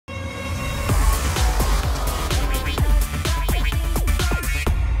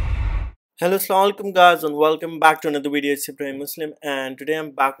Hello, assalamu alaikum guys, and welcome back to another video. It's Ibrahim and today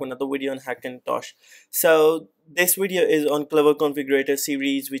I'm back with another video on Hackintosh. So this video is on Clover Configurator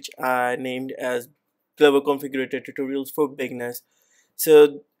series, which I named as Clover Configurator Tutorials for Beginners.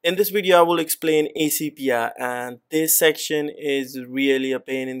 So in this video I will explain ACPI, and this section is really a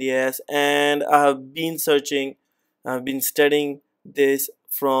pain in the ass, and I've been studying this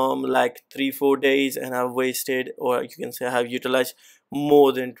from like 3-4 days, and I've wasted, or you can say I have utilized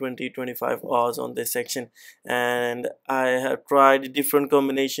more than 20-25 hours on this section, and I have tried different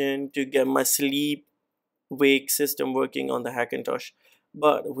combination to get my sleep wake system working on the Hackintosh,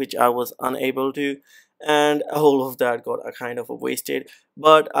 but which I was unable to, and all of that got a kind of a wasted.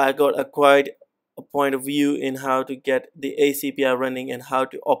 But I got a quite a point of view in how to get the ACPI running and how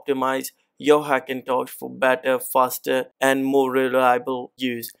to optimize your Hackintosh for better, faster and more reliable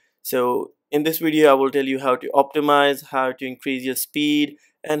use. So in this video I will tell you how to optimize, how to increase your speed,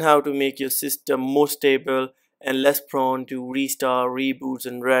 and how to make your system more stable and less prone to restart, reboots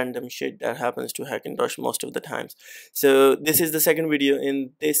and random shit that happens to Hackintosh most of the times. So this is the second video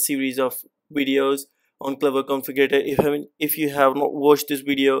in this series of videos on Clover Configurator. If you have not watched this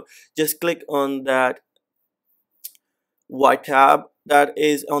video, just click on that white tab that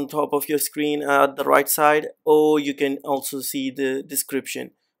is on top of your screen at the right side, or you can also see the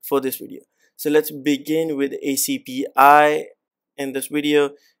description for this video. So let's begin with ACPI in this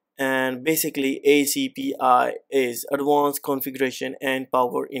video. And basically ACPI is Advanced Configuration and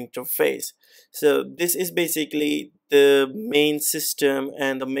Power Interface. So this is basically the main system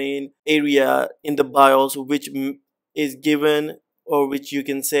and the main area in the BIOS which is given, or which you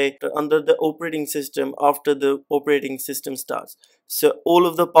can say under the operating system after the operating system starts. So all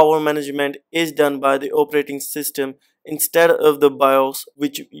of the power management is done by the operating system instead of the BIOS,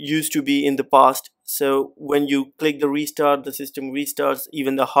 which used to be in the past. So when you click the restart, the system restarts,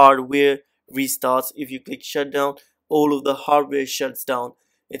 even the hardware restarts. If you click shutdown, all of the hardware shuts down.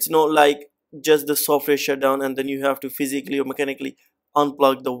 It's not like just the software shutdown and then you have to physically or mechanically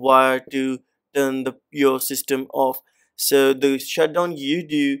unplug the wire to turn your system off. So the shutdown you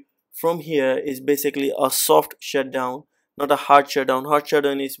do from here is basically a soft shutdown, not a hard shutdown. Hard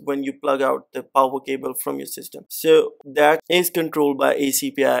shutdown is when you plug out the power cable from your system. So that is controlled by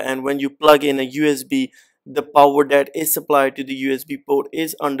ACPI, and when you plug in a USB, the power that is supplied to the USB port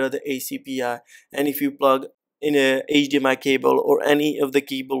is under the ACPI. And if you plug in a HDMI cable or any of the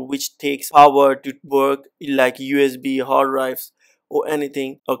cable which takes power to work, like USB, hard drives or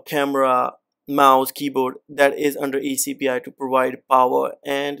anything, or camera, mouse, keyboard, that is under ACPI to provide power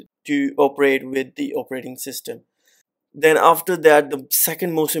and to operate with the operating system. Then after that, the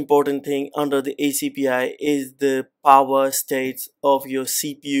second most important thing under the ACPI is the power states of your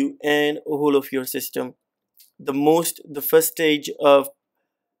CPU and whole of your system. The first stage of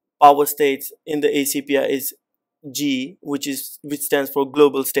power states in the ACPI is G, which stands for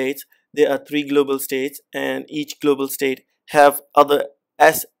global states. There are 3 global states, and each global state have other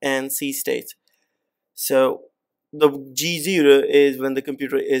S and C states. So the G0 is when the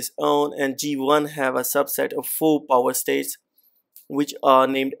computer is on, and G1 have a subset of 4 power states which are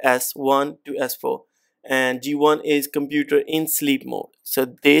named S1 to S4, and G1 is computer in sleep mode. So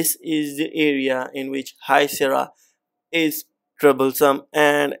this is the area in which high SEIRES is troublesome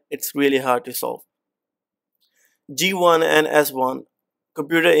and it's really hard to solve. G1 and S1,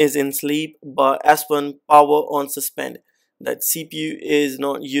 computer is in sleep, but S1 power on suspend. That CPU is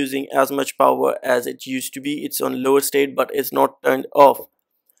not using as much power as it used to be. It's on lower state, but it's not turned off.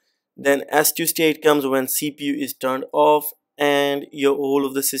 Then S2 state comes when CPU is turned off and your whole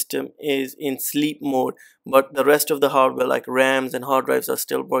of the system is in sleep mode, but the rest of the hardware like RAMs and hard drives are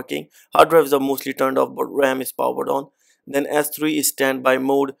still working. Hard drives are mostly turned off, but RAM is powered on. Then S3 is standby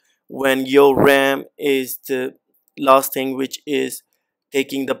mode, when your RAM is the last thing which is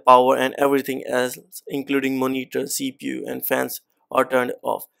taking the power, and everything else including monitor, CPU and fans are turned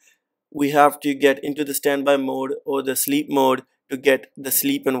off. We have to get into the standby mode or the sleep mode to get the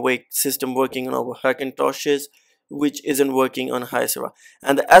sleep and wake system working on our Hackintoshes, which isn't working on high SEIRES.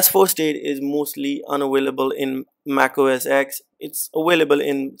 And the S4 state is mostly unavailable in Mac OS X. It's available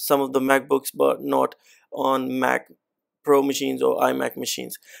in some of the MacBooks, but not on Mac Pro machines or iMac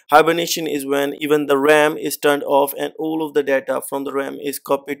machines. Hibernation is when even the RAM is turned off and all of the data from the RAM is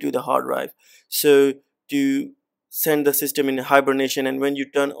copied to the hard drive. So to send the system in hibernation, and when you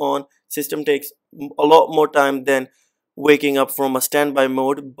turn on, system takes a lot more time than waking up from a standby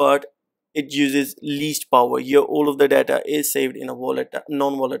mode, but it uses least power. All of the data is saved in a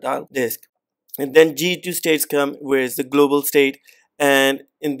non-volatile disk. And then G2 states come, where is the global state, and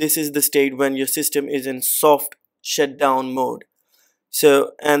this is the state when your system is in soft shutdown mode.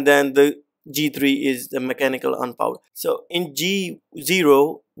 So, and then the G3 is the mechanical unpowered. So in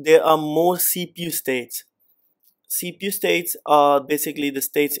G0 there are more CPU states. CPU states are basically the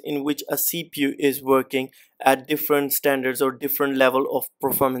states in which a CPU is working at different standards or different level of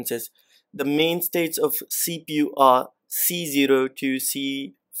performances. The main states of CPU are C0 to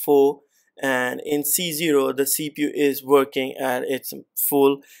C4, and in C0 the CPU is working at its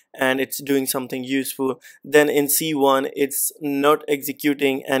full and it's doing something useful. Then in C1 it's not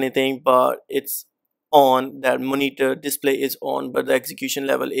executing anything, but it's on, that monitor display is on, but the execution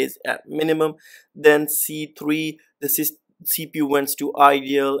level is at minimum. Then C3 the CPU went to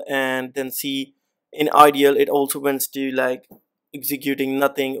ideal, and then in ideal it also went to like executing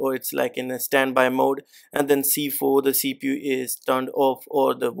nothing, or it's like in a standby mode. And then C4 the CPU is turned off,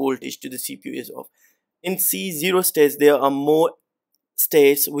 or the voltage to the CPU is off. In C0 states there are more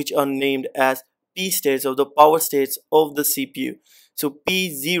states which are named as P states, of the power states of the CPU. So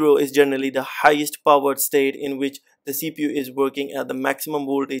P0 is generally the highest powered state in which the CPU is working at the maximum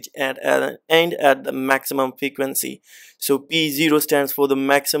voltage and at the maximum frequency. So P0 stands for the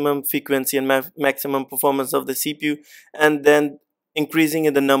maximum frequency and maximum performance of the CPU, and then increasing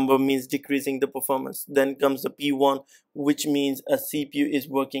in the number means decreasing the performance. Then comes the P1, which means a CPU is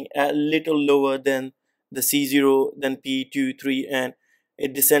working a little lower than the C0, then P2, 3, and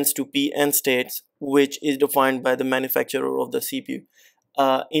it descends to PN states, which is defined by the manufacturer of the CPU.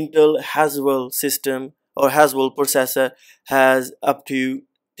 Intel Haswell system or Haswell processor has up to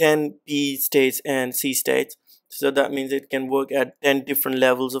 10 P states and C states. So that means it can work at 10 different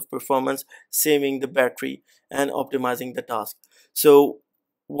levels of performance, saving the battery and optimizing the task. So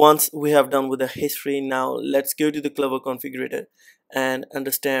once we have done with the history, now let's go to the Clover Configurator and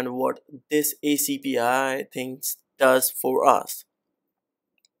understand what this ACPI things does for us.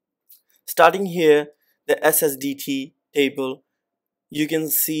 Starting here, the SSDT table, you can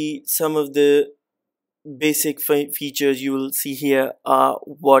see some of the basic features you will see here are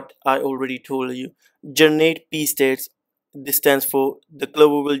what I already told you. Generate P states. This stands for the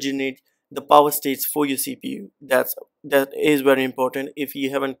Clover will generate the power states for your CPU. That is very important. If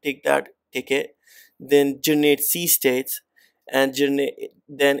you haven't take that, take it. Then generate C states, and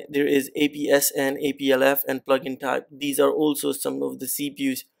then there is APS and APLF and plugin type. These are also some of the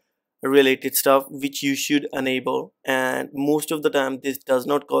CPUs related stuff which you should enable, and most of the time this does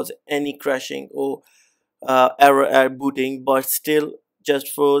not cause any crashing or error at booting, but still, just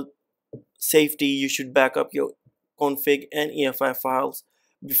for safety, you should back up your config and EFI files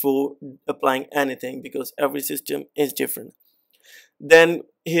before applying anything, because every system is different. Then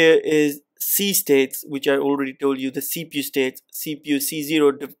here is C states, which I already told you, the CPU states. CPU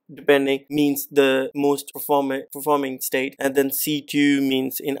C0 depending means the most performing state, and then C2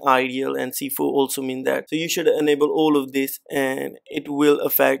 means in ideal, and C4 also mean that. So you should enable all of this, and it will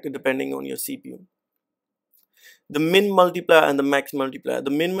affect depending on your CPU. The min multiplier and the max multiplier. The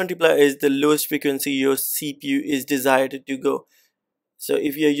min multiplier is the lowest frequency your CPU is desired to go. So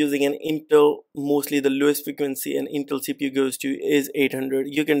if you're using an Intel, mostly the lowest frequency an Intel CPU goes to is 800.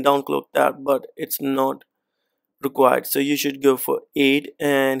 You can downclock that, but it's not required. So you should go for 8,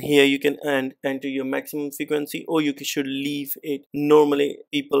 and here you can enter your maximum frequency, or you should leave it. Normally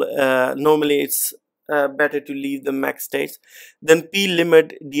it's better to leave the max states. Then P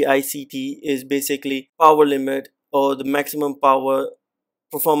limit DICT is basically power limit, or the maximum power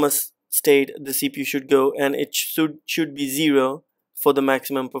performance state the CPU should go, and it should be 0 for the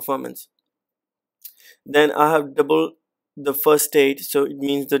maximum performance. Then I have double the first state, so it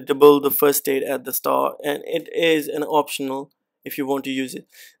means double the first state at the start, and it is an optional if you want to use it.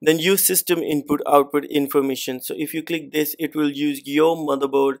 Then use system input output information. So if you click this, it will use your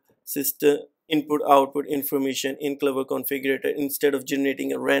motherboard system input output information in Clover Configurator instead of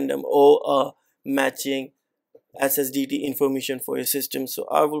generating a random or a matching SSDT information for your system. So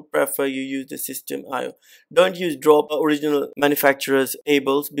I will prefer you use the system IO. Don't use drop original manufacturers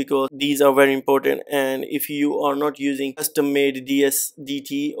tables, because these are very important, and if you are not using custom made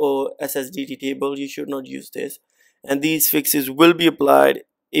DSDT or SSDT table, you should not use this, and these fixes will be applied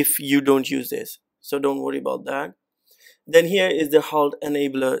if you don't use this, so don't worry about that. Then here is the Halt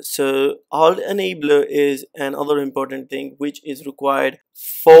enabler. So Halt enabler is another important thing which is required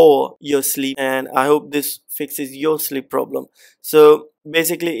for your sleep, and I hope this fixes your sleep problem. So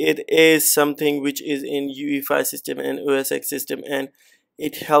basically it is something which is in UEFI system and OS X system, and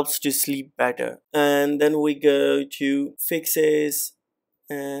it helps to sleep better. And then we go to fixes,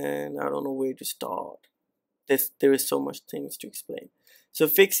 and I don't know where to start. There is so much things to explain. So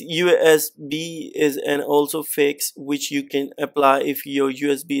fix USB is an also fix which you can apply if your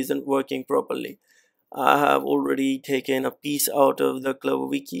USB isn't working properly. I have already taken a piece out of the Clover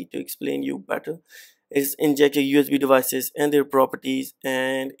wiki to explain you better. It's injected USB devices and their properties,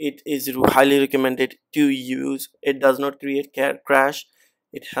 and it is highly recommended to use. It does not create crash.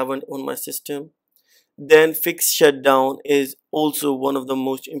 It haven't on my system. Then fix shutdown is also one of the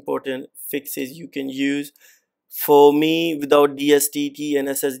most important fixes you can use. For me, without DSDT and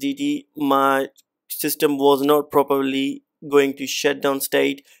SSDT, my system was not properly going to shutdown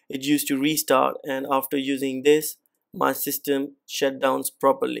state. It used to restart, and after using this, my system shut down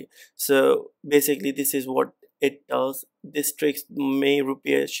properly. So basically, this is what it does. This tricks may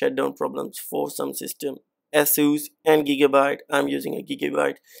repair shutdown problems for some system. Asus and Gigabyte. I'm using a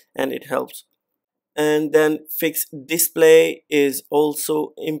Gigabyte, and it helps. And then fix display is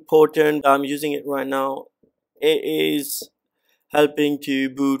also important. I'm using it right now. It is helping to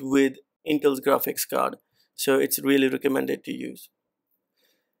boot with Intel's graphics card, so it's really recommended to use.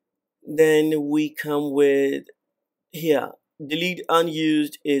 Then we come with here, delete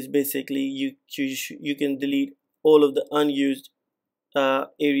unused is basically you can delete all of the unused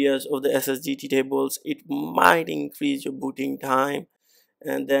areas of the SSDT tables. It might increase your booting time.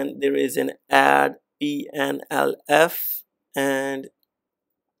 And then there is an add PNLF, and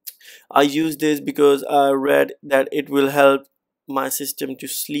I use this because I read that it will help my system to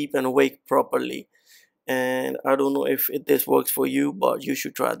sleep and wake properly. And I don't know if this works for you, but you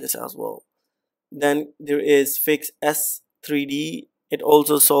should try this as well. Then there is fix S3D. It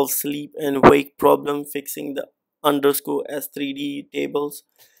also solves sleep and wake problem, fixing the underscore S3D tables,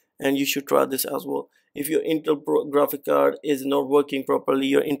 and you should try this as well. If your Intel graphic card is not working properly,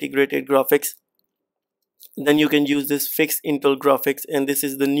 your integrated graphics, then you can use this fix Intel graphics, and this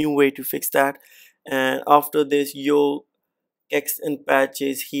is the new way to fix that. And after this, your checks and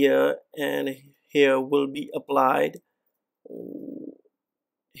patches here and here will be applied.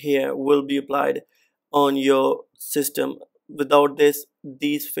 Here will be applied on your system. Without this,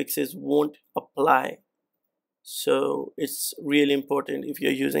 these fixes won't apply. So it's really important if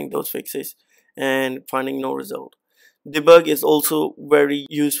you're using those fixes and finding no result. Debug is also very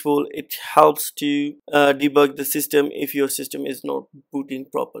useful. It helps to debug the system if your system is not booting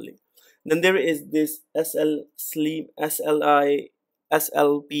properly. Then there is this sleep, SLI,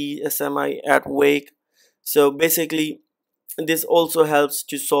 SLP, SMI at wake. So basically, this also helps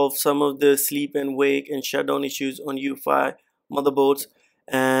to solve some of the sleep and wake and shutdown issues on UEFI motherboards.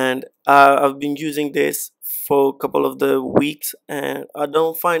 And I've been using this for a couple of the weeks, and I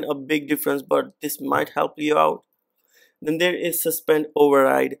don't find a big difference, but this might help you out. Then there is suspend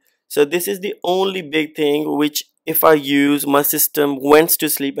override. So this is the only big thing which if I use, my system went to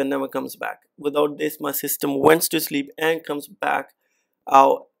sleep and never comes back. Without this, my system went to sleep and comes back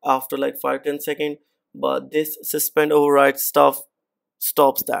out after like 5-10 seconds. But this suspend override stuff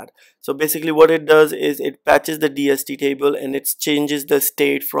stops that. So basically what it does is it patches the DST table and it changes the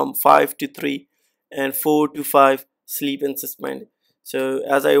state from 5 to 3 and 4 to 5 sleep and suspend. So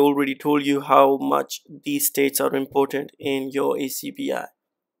as I already told you how much these states are important in your ACPI.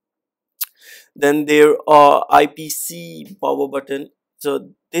 Then there are IPC power button. So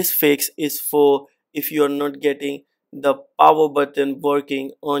this fix is for if you are not getting the power button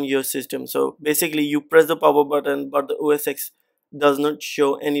working on your system. So basically you press the power button but the OS X does not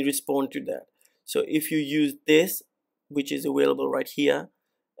show any response to that. So if you use this, which is available right here,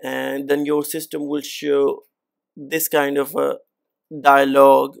 and then your system will show this kind of a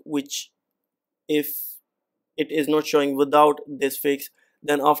dialog, which if it is not showing without this fix,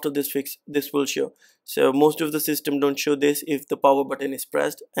 then after this fix this will show. So most of the system don't show this if the power button is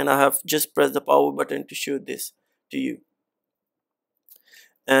pressed, and I have just pressed the power button to show this to you.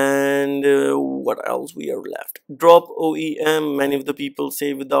 And what else we are left? Drop OEM. Many of the people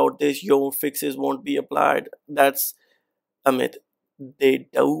say without this your fixes won't be applied. That's a myth. They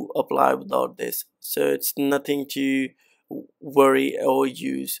do apply without this, so it's nothing to worry or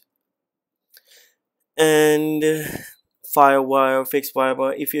use. And firewire, fixed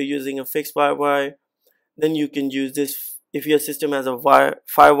firewire. If you're using a fixed firewire, then you can use this. If your system has a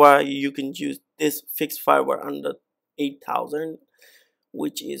firewire, you can use this fixed firewire under 8000,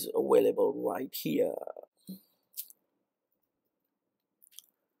 which is available right here.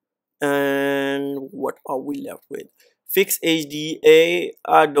 And what are we left with? Fix HDA.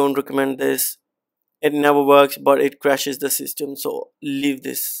 I don't recommend this. It never works, but it crashes the system, so leave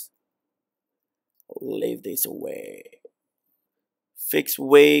this away. Fix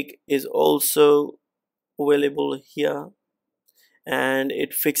wake is also available here, and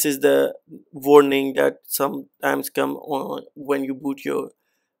it fixes the warning that sometimes come on when you boot your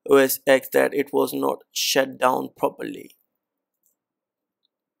OS X that it was not shut down properly.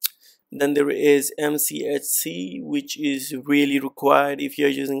 Then there is MCHC, which is really required if you're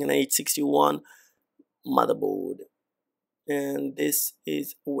using an 861 motherboard, and this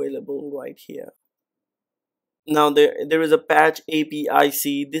is available right here. Now there is a patch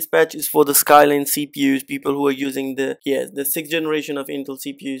APIC. This patch is for the Skyline CPUs. People who are using the sixth generation of Intel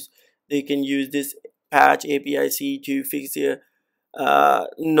CPUs, they can use this patch APIC to fix their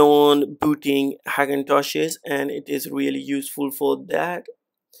non-booting Hackintoshes, and it is really useful for that.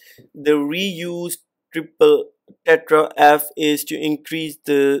 The reuse triple tetra F is to increase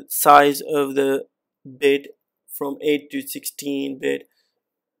the size of the bit from 8 to 16 bit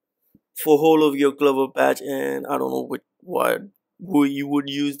for whole of your Clover patch, and I don't know why you would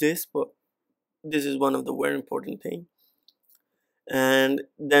use this, but this is one of the very important thing. And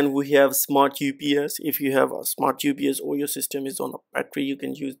then we have smart UPS. If you have a smart UPS or your system is on a battery, you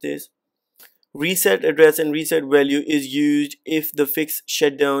can use this. Reset address and reset value is used if the fixed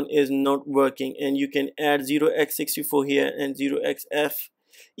shutdown is not working, and you can add 0x64 here and 0xFE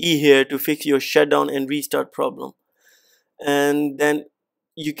here to fix your shutdown and restart problem. And then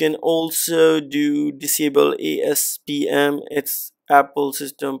you can also do disable ASPM, it's Apple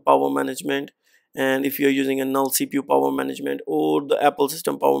System Power Management, and if you're using a null CPU power management or the Apple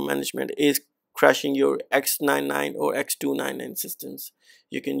System Power Management is crashing your X99 or X299 systems,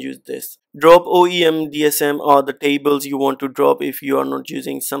 you can use this. Drop OEM DSM are the tables you want to drop if you are not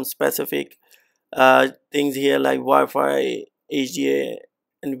using some specific things here like Wi-Fi, HDA,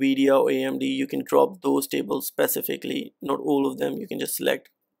 NVIDIA or AMD. You can drop those tables specifically, not all of them. You can just select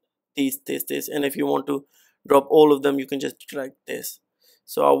this, and if you want to drop all of them, you can just select this.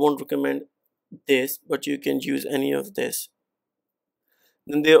 So I won't recommend this, but you can use any of this.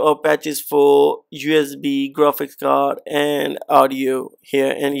 Then there are patches for USB, graphics card, and audio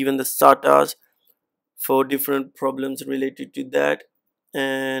here, and even the SATAs for different problems related to that.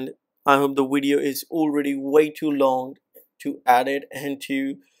 And I hope the video is already way too long to add it and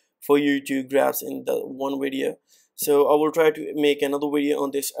for you to grasp in the one video. So I will try to make another video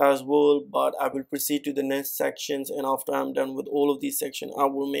on this as well, but I will proceed to the next sections, and after I'm done with all of these sections, I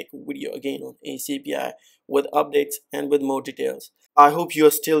will make a video again on ACPI with updates and with more details. I hope you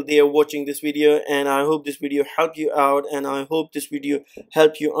are still there watching this video, and I hope this video helped you out, and I hope this video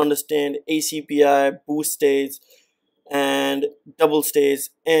helped you understand ACPI, boost states, and double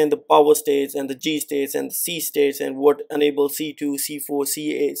states, and the power states, and the G states, and the C states, and what enable C2, C4,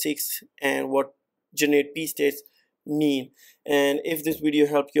 C6, and what generate P states mean. And if this video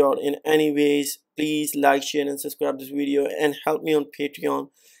helped you out in any ways, please like, share, and subscribe this video, and help me on Patreon.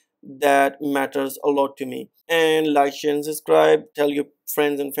 That matters a lot to me. And like, share, and subscribe. Tell your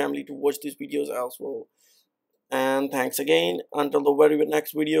friends and family to watch these videos as well. And thanks again. Until the very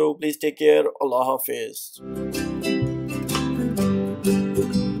next video, please take care. Allah Hafiz.